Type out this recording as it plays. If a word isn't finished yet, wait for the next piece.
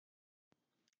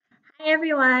Hi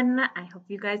everyone. I hope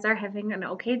you guys are having an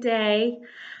okay day.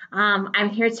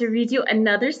 I'm here to read you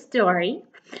another story.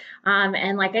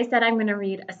 And like I said, I'm going to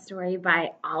read a story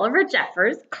by Oliver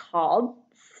Jeffers called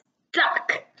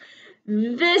Stuck.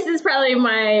 This is probably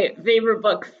my favorite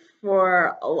book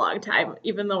for a long time,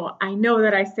 even though I know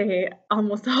that I say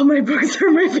almost all my books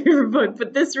are my favorite book,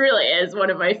 but this really is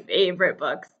one of my favorite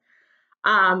books.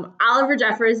 Oliver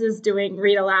Jeffers is doing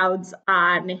Readalouds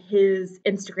on his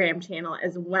Instagram channel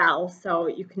as well, so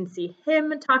you can see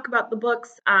him talk about the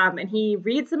books, and he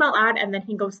reads them out loud, and then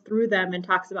he goes through them and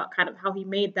talks about kind of how he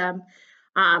made them,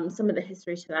 some of the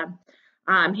history to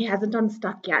them. He hasn't done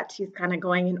Stuck yet. He's kind of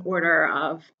going in order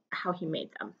of how he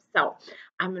made them. So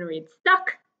I'm going to read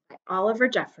Stuck by Oliver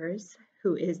Jeffers,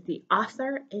 who is the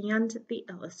author and the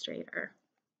illustrator.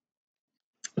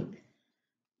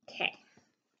 Okay.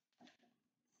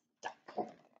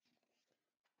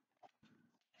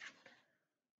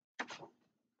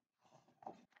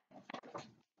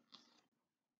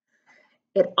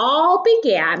 It all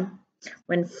began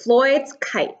when Floyd's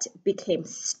kite became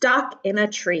stuck in a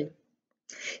tree.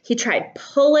 He tried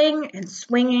pulling and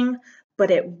swinging, but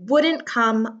it wouldn't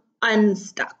come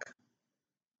unstuck.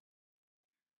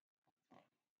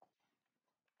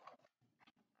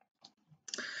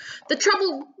 The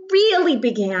trouble really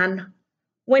began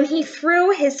when he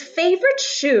threw his favorite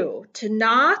shoe to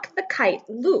knock the kite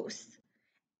loose,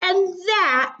 and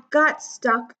that got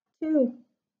stuck too.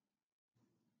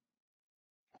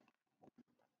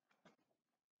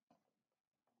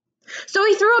 So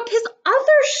he threw up his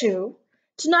other shoe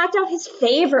to knock down his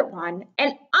favorite one,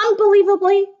 and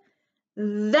unbelievably,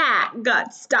 that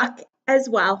got stuck as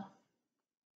well.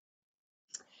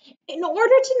 In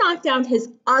order to knock down his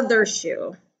other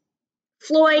shoe,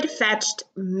 Floyd fetched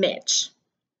Mitch.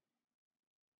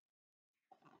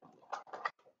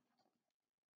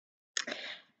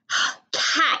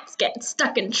 Cats get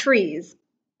stuck in trees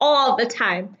all the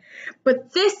time,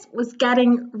 but this was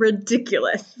getting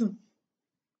ridiculous.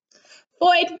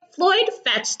 Floyd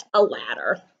fetched a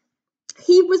ladder.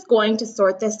 He was going to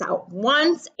sort this out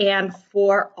once and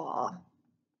for all.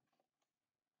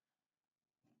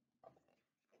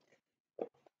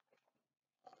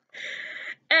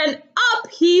 And up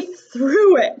he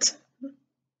threw it.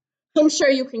 I'm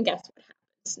sure you can guess what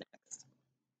happens next.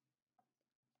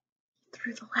 He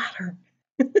threw the ladder.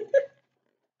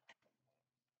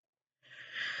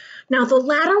 Now, the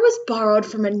ladder was borrowed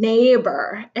from a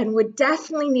neighbor and would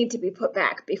definitely need to be put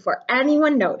back before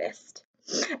anyone noticed.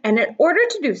 And in order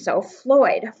to do so,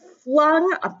 Floyd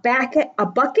flung a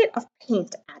bucket of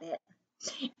paint at it.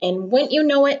 And wouldn't you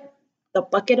know it, the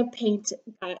bucket of paint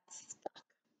got stuck.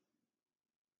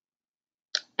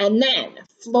 And then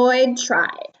Floyd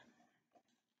tried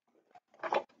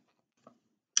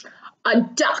a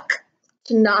duck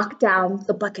to knock down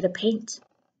the bucket of paint,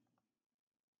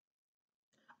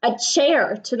 a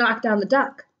chair to knock down the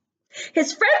duck,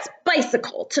 his friend's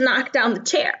bicycle to knock down the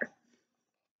chair,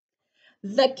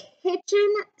 the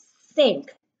kitchen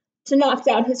sink to knock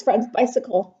down his friend's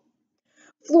bicycle,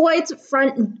 Floyd's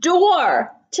front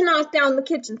door to knock down the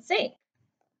kitchen sink.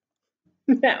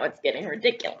 Now it's getting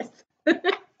ridiculous.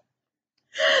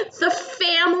 The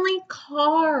family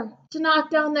car to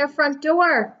knock down their front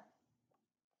door.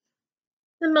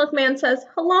 The milkman says,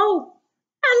 "Hello,"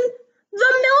 and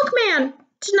the milkman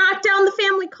to knock down the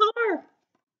family car.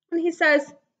 And he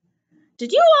says,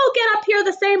 "Did you all get up here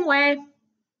the same way?"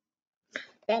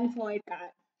 Then Floyd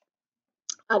got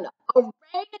an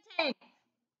orangutan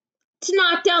to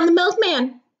knock down the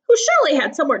milkman, who surely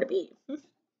had somewhere to be.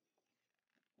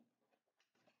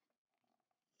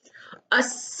 A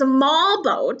small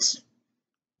boat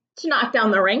to knock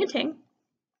down the orangutan.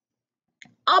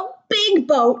 A big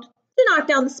boat to knock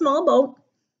down the small boat.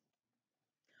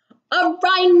 A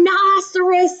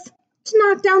rhinoceros to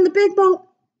knock down the big boat.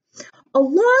 A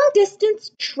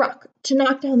long-distance truck to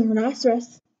knock down the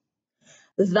rhinoceros.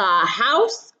 The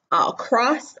house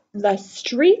across the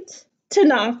street to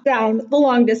knock down the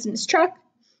long-distance truck.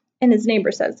 And his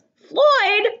neighbor says,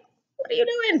 "Floyd, what are you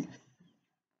doing?"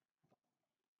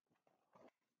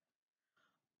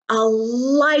 A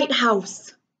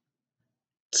lighthouse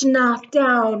to knock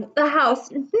down the house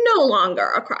no longer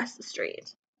across the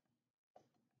street.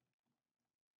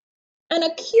 And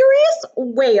a curious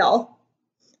whale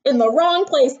in the wrong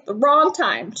place at the wrong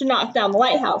time to knock down the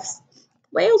lighthouse.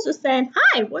 Whale's just saying,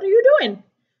 "Hi, what are you doing?"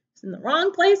 It's in the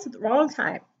wrong place at the wrong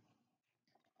time.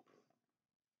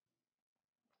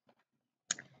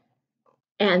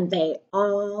 And they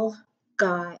all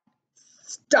got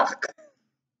stuck.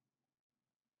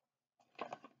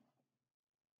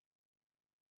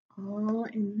 All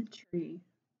in the tree.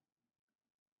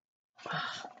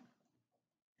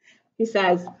 He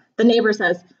says, the neighbor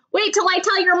says, wait till I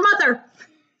tell your mother.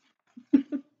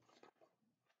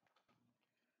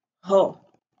 Oh,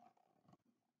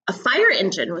 a fire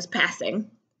engine was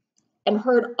passing and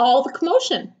heard all the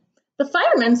commotion. The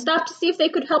firemen stopped to see if they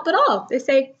could help at all. They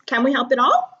say, can we help at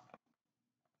all?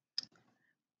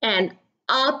 And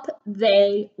up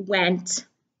they went.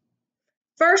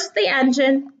 First the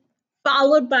engine,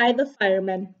 followed by the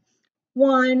firemen,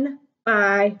 one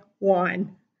by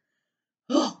one.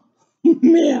 Oh,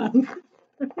 man.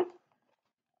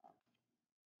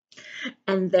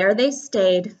 And there they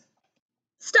stayed,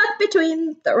 stuck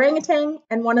between the orangutan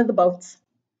and one of the boats.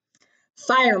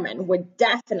 Firemen would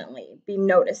definitely be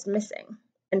noticed missing,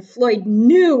 and Floyd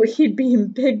knew he'd be in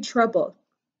big trouble.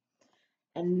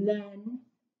 And then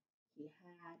he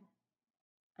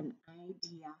had an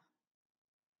idea.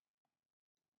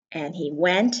 And he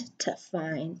went to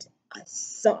find a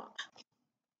saw.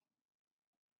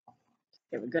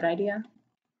 You have a good idea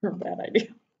or a bad idea?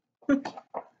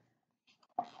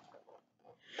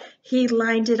 He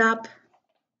lined it up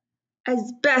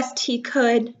as best he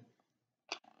could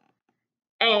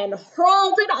and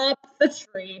hurled it up the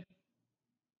tree.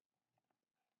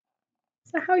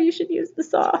 Is that how you should use the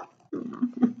saw?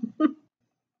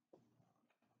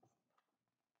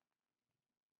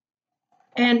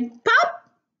 And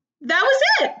pop, that was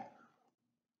it.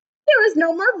 There was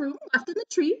no more room left in the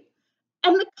tree,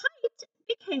 and the kite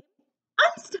became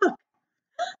unstuck.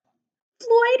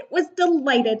 Floyd was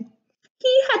delighted.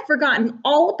 He had forgotten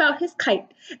all about his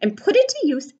kite and put it to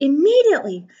use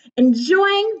immediately,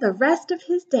 enjoying the rest of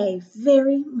his day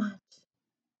very much.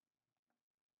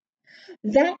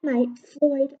 That night,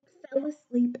 Floyd fell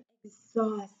asleep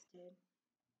exhausted.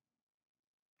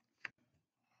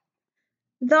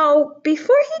 Though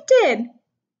before he did,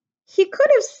 he could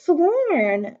have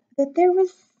sworn that there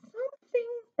was something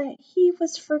that he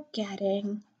was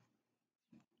forgetting.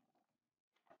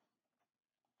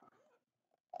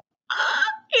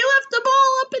 He left the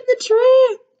ball up in the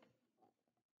tree.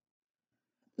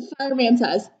 The fireman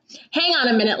says, hang on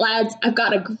a minute, lads. I've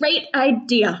got a great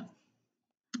idea.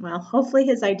 Well, hopefully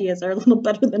his ideas are a little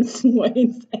better than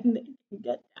Floyd's and they can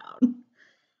get down.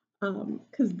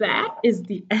 Because that is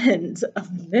the end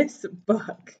of this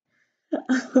book.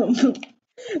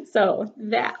 So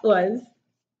that was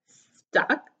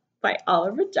Stuck by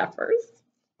Oliver Jeffers.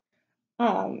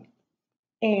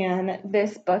 And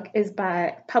this book is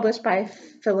published by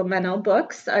Philomel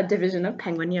Books, a division of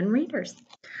Penguin Young Readers.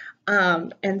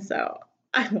 And so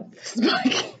I love this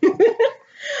book.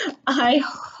 I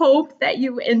hope that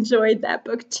you enjoyed that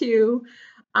book too,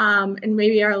 and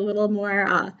maybe are a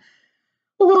little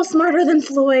smarter than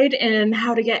Floyd in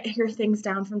how to get your things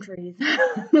down from trees.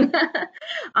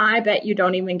 I bet you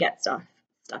don't even get stuck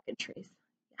in trees.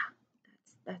 Yeah,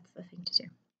 that's the thing to do.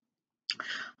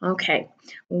 Okay,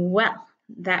 well,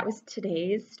 that was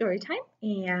today's story time,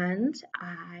 and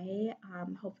I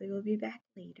hopefully will be back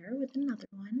later with another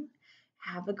one.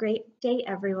 Have a great day,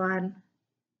 everyone.